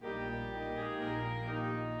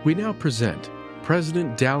We now present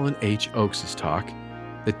President Dallin H. Oaks' talk,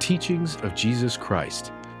 The Teachings of Jesus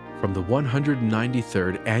Christ, from the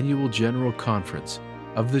 193rd Annual General Conference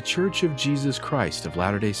of the Church of Jesus Christ of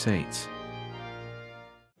Latter-day Saints.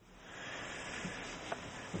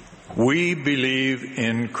 We believe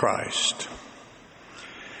in Christ.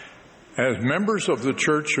 As members of the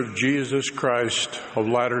Church of Jesus Christ of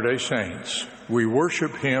Latter-day Saints, we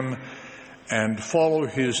worship Him and follow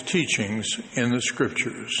His teachings in the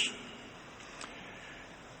Scriptures.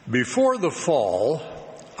 Before the fall,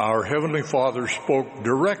 our Heavenly Father spoke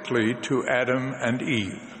directly to Adam and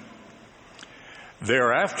Eve.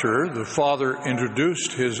 Thereafter, the Father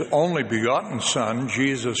introduced His only begotten Son,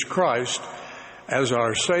 Jesus Christ, as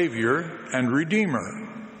our Savior and Redeemer,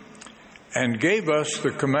 and gave us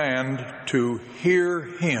the command to hear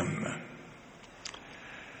Him.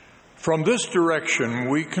 From this direction,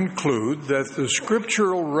 we conclude that the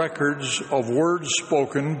scriptural records of words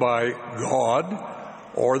spoken by God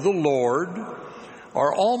or the Lord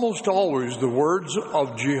are almost always the words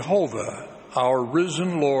of Jehovah, our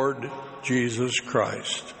risen Lord Jesus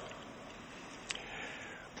Christ.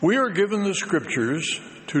 We are given the scriptures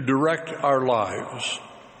to direct our lives.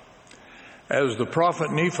 As the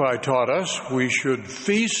prophet Nephi taught us, we should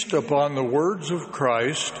feast upon the words of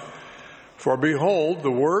Christ. For behold, the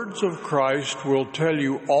words of Christ will tell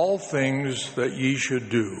you all things that ye should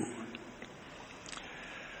do.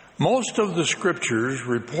 Most of the scriptures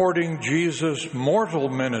reporting Jesus' mortal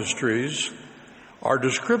ministries are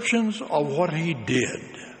descriptions of what He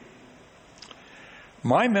did.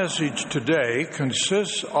 My message today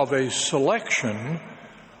consists of a selection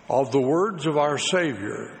of the words of our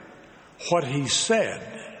Savior, what He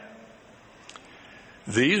said.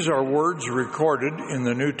 These are words recorded in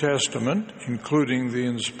the New Testament, including the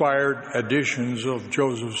inspired editions of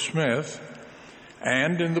Joseph Smith,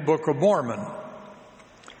 and in the Book of Mormon.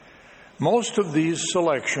 Most of these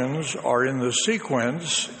selections are in the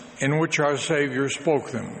sequence in which our Savior spoke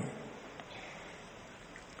them.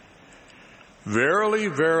 Verily,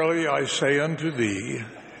 verily, I say unto thee,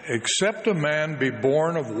 except a man be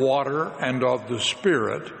born of water and of the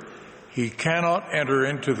Spirit, he cannot enter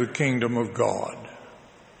into the kingdom of God.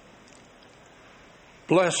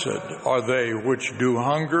 Blessed are they which do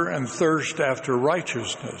hunger and thirst after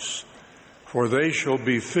righteousness, for they shall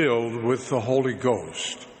be filled with the Holy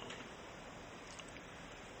Ghost.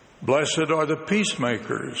 Blessed are the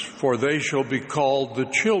peacemakers, for they shall be called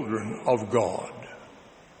the children of God.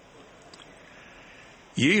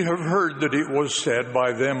 Ye have heard that it was said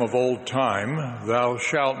by them of old time, Thou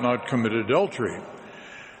shalt not commit adultery.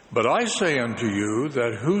 But I say unto you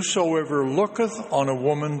that whosoever looketh on a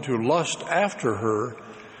woman to lust after her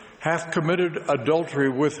hath committed adultery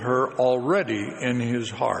with her already in his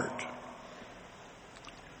heart.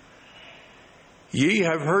 Ye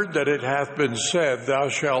have heard that it hath been said, Thou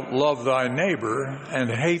shalt love thy neighbor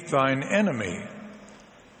and hate thine enemy.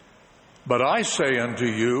 But I say unto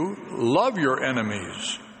you, love your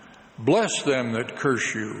enemies, bless them that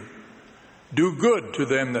curse you, do good to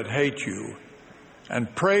them that hate you,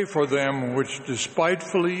 and pray for them which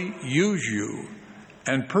despitefully use you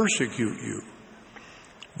and persecute you,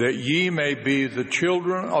 that ye may be the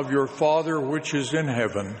children of your Father which is in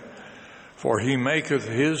heaven. For He maketh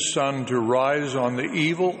His sun to rise on the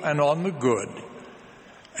evil and on the good,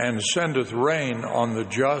 and sendeth rain on the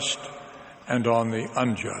just and on the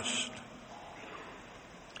unjust.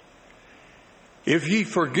 If ye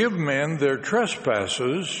forgive men their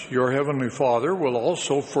trespasses, your heavenly Father will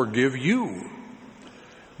also forgive you.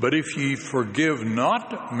 But if ye forgive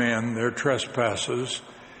not men their trespasses,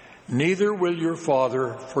 neither will your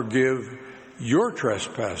Father forgive your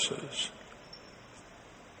trespasses.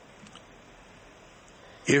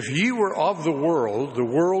 If ye were of the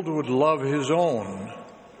world would love his own.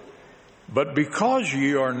 But because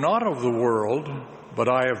ye are not of the world, but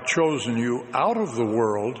I have chosen you out of the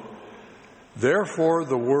world, therefore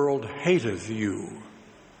the world hateth you.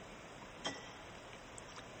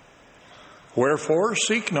 Wherefore,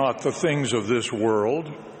 seek not the things of this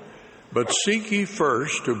world, but seek ye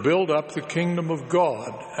first to build up the kingdom of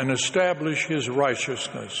God and establish His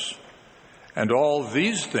righteousness, and all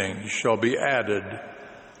these things shall be added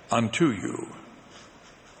unto you.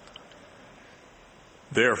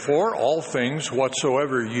 Therefore, all things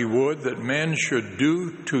whatsoever ye would that men should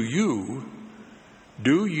do to you,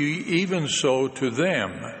 do ye even so to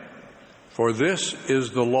them, for this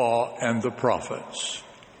is the law and the prophets.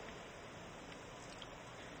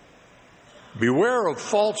 Beware of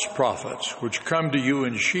false prophets, which come to you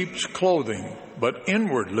in sheep's clothing, but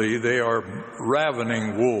inwardly they are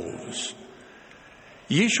ravening wolves.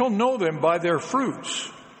 Ye shall know them by their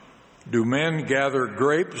fruits. Do men gather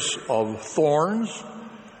grapes of thorns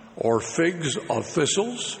or figs of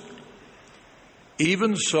thistles?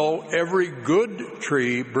 Even so, every good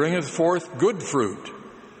tree bringeth forth good fruit,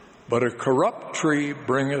 but a corrupt tree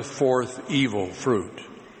bringeth forth evil fruit.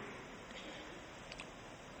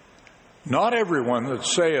 Not everyone that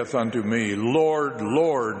saith unto me, Lord,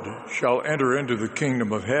 Lord, shall enter into the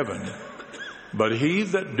kingdom of heaven, but he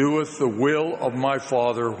that doeth the will of my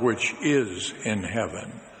Father which is in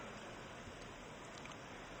heaven.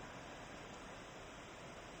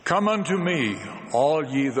 Come unto me, all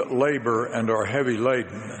ye that labor and are heavy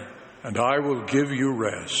laden, and I will give you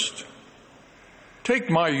rest. Take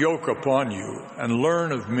my yoke upon you, and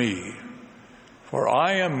learn of me, for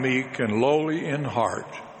I am meek and lowly in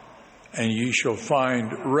heart, and ye shall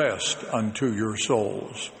find rest unto your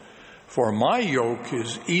souls. For my yoke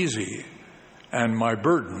is easy, and my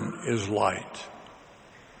burden is light.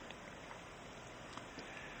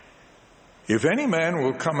 If any man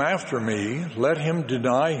will come after me, let him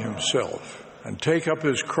deny himself, and take up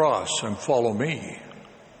his cross and follow me.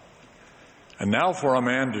 And now for a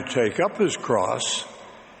man to take up his cross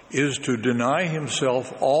is to deny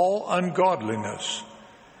himself all ungodliness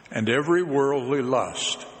and every worldly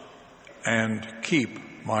lust, and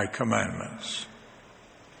keep my commandments.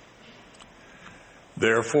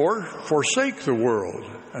 Therefore, forsake the world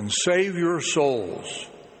and save your souls.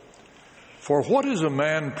 For what is a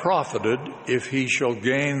man profited if he shall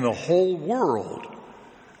gain the whole world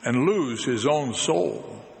and lose his own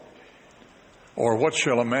soul? Or what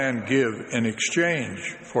shall a man give in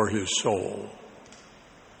exchange for his soul?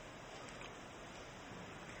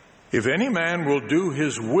 If any man will do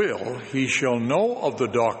his will, he shall know of the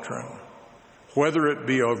doctrine, whether it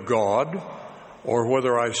be of God or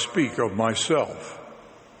whether I speak of myself.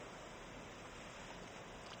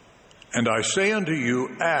 And I say unto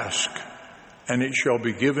you, ask, and it shall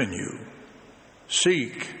be given you.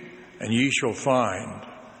 Seek, and ye shall find.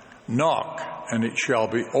 Knock, and it shall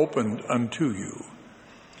be opened unto you.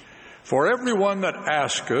 For everyone that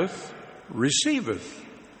asketh receiveth,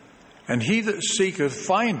 and he that seeketh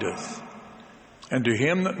findeth, and to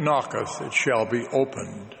him that knocketh it shall be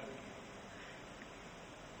opened.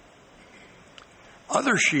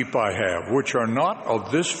 Other sheep I have, which are not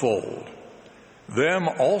of this fold, them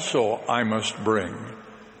also I must bring,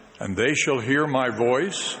 and they shall hear my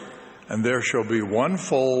voice, and there shall be one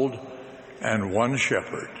fold and one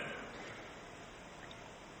shepherd.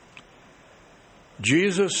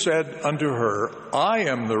 Jesus said unto her, I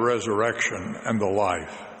am the resurrection and the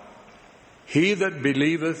life. He that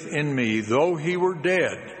believeth in me, though he were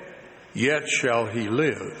dead, yet shall he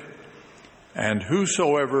live. And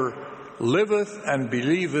whosoever liveth and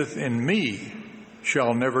believeth in me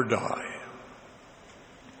shall never die.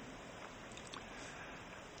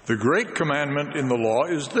 The great commandment in the law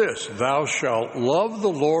is this: thou shalt love the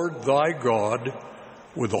Lord thy God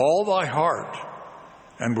with all thy heart,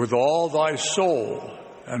 and with all thy soul,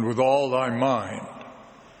 and with all thy mind.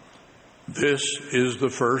 This is the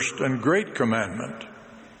first and great commandment.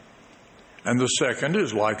 And the second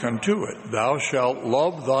is like unto it: thou shalt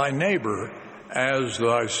love thy neighbor as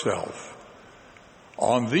thyself.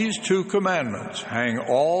 On these two commandments hang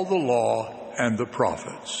all the law and the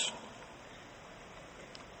prophets.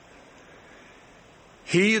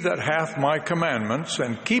 He that hath my commandments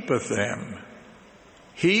and keepeth them,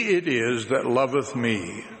 he it is that loveth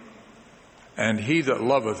me. And he that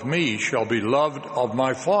loveth me shall be loved of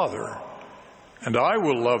my Father, and I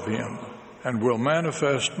will love him and will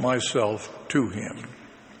manifest myself to him.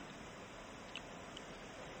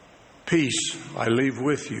 Peace I leave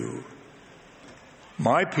with you.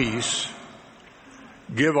 My peace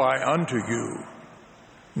give I unto you.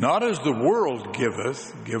 Not as the world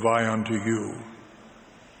giveth, give I unto you.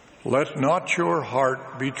 Let not your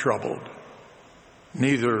heart be troubled,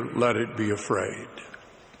 neither let it be afraid.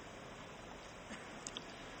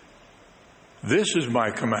 This is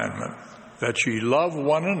my commandment, that ye love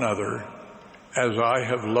one another as I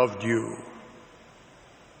have loved you.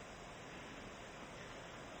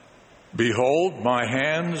 Behold my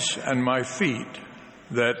hands and my feet,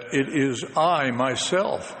 that it is I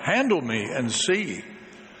myself. Handle me and see,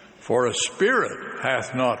 for a spirit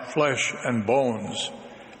hath not flesh and bones,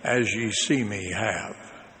 as ye see me have.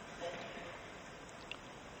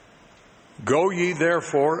 Go ye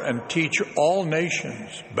therefore and teach all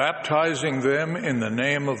nations, baptizing them in the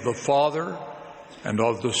name of the Father, and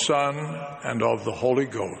of the Son, and of the Holy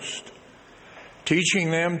Ghost, teaching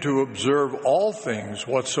them to observe all things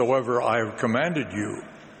whatsoever I have commanded you.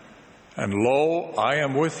 And lo, I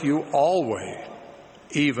am with you always,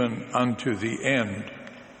 even unto the end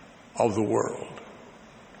of the world.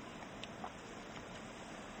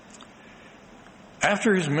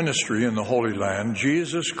 After his ministry in the Holy Land,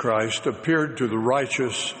 Jesus Christ appeared to the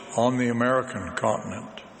righteous on the American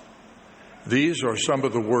continent. These are some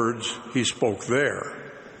of the words he spoke there.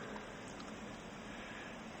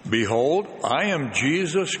 Behold, I am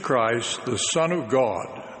Jesus Christ, the Son of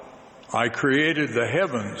God. I created the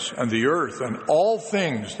heavens and the earth and all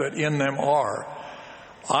things that in them are.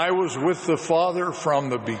 I was with the Father from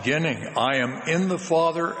the beginning. I am in the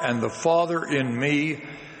Father, and the Father in me,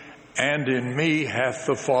 and in me hath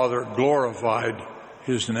the Father glorified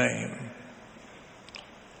his name.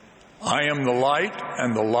 I am the light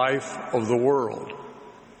and the life of the world.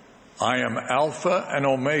 I am Alpha and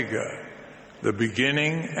Omega, the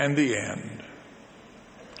beginning and the end.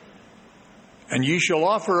 And ye shall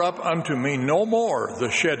offer up unto me no more the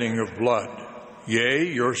shedding of blood.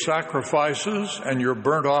 Yea, your sacrifices and your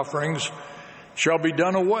burnt offerings shall be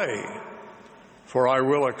done away, for I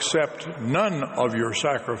will accept none of your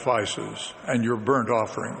sacrifices and your burnt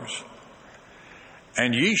offerings.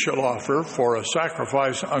 And ye shall offer for a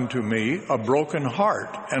sacrifice unto me a broken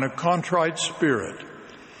heart and a contrite spirit.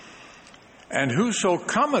 And whoso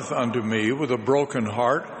cometh unto me with a broken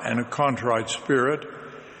heart and a contrite spirit,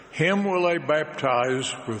 him will I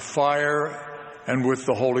baptize with fire and with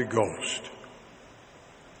the Holy Ghost.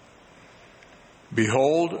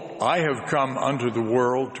 Behold, I have come unto the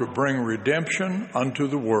world to bring redemption unto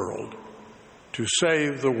the world, to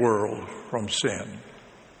save the world from sin.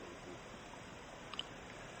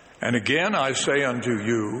 And again I say unto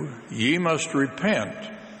you, ye must repent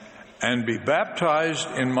and be baptized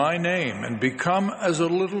in my name, and become as a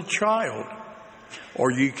little child,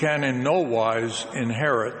 or ye can in no wise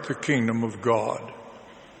inherit the kingdom of God.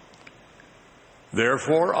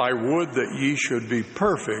 Therefore I would that ye should be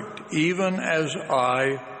perfect, even as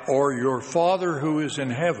I, or your Father who is in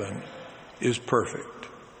heaven, is perfect.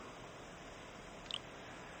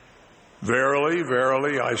 Verily,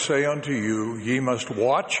 verily, I say unto you, ye must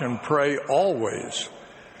watch and pray always,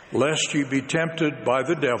 lest ye be tempted by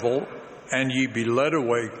the devil, and ye be led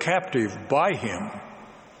away captive by him.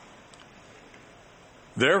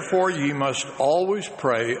 Therefore ye must always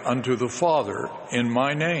pray unto the Father in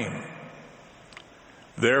my name.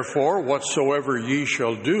 Therefore whatsoever ye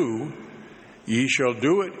shall do, ye shall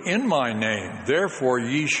do it in my name. Therefore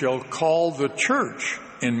ye shall call the church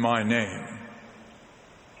in my name.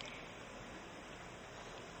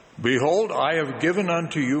 Behold, I have given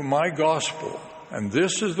unto you my gospel, and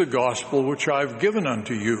this is the gospel which I have given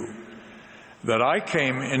unto you, that I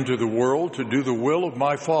came into the world to do the will of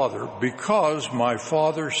my Father, because my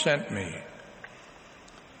Father sent me.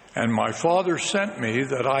 And my Father sent me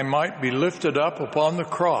that I might be lifted up upon the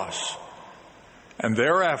cross, and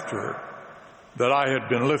thereafter that I had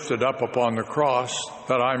been lifted up upon the cross,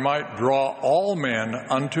 that I might draw all men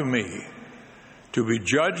unto me, to be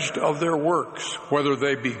judged of their works, whether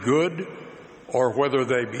they be good or whether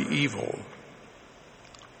they be evil.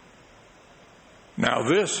 Now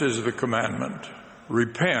this is the commandment: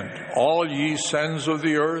 repent, all ye sins of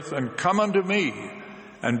the earth, and come unto me,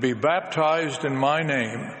 and be baptized in my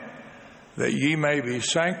name, that ye may be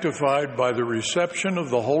sanctified by the reception of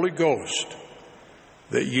the Holy Ghost,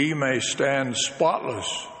 that ye may stand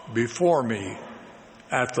spotless before me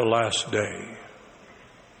at the last day.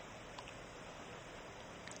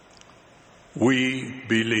 We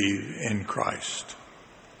believe in Christ.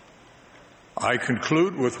 I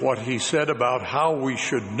conclude with what he said about how we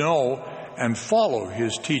should know and follow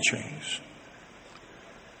his teachings.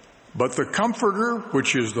 But the Comforter,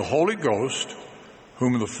 which is the Holy Ghost,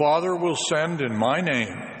 whom the Father will send in my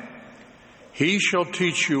name, he shall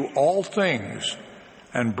teach you all things,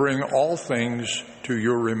 and bring all things to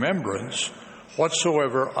your remembrance,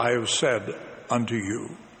 whatsoever I have said unto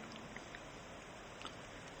you.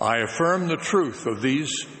 I affirm the truth of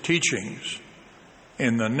these teachings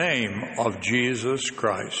in the name of Jesus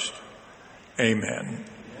Christ. Amen.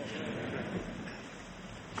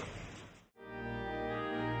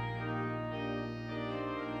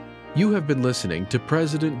 You have been listening to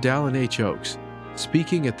President Dallin H. Oaks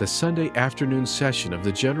speaking at the Sunday afternoon session of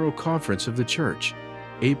the General Conference of the Church,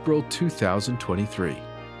 April 2023.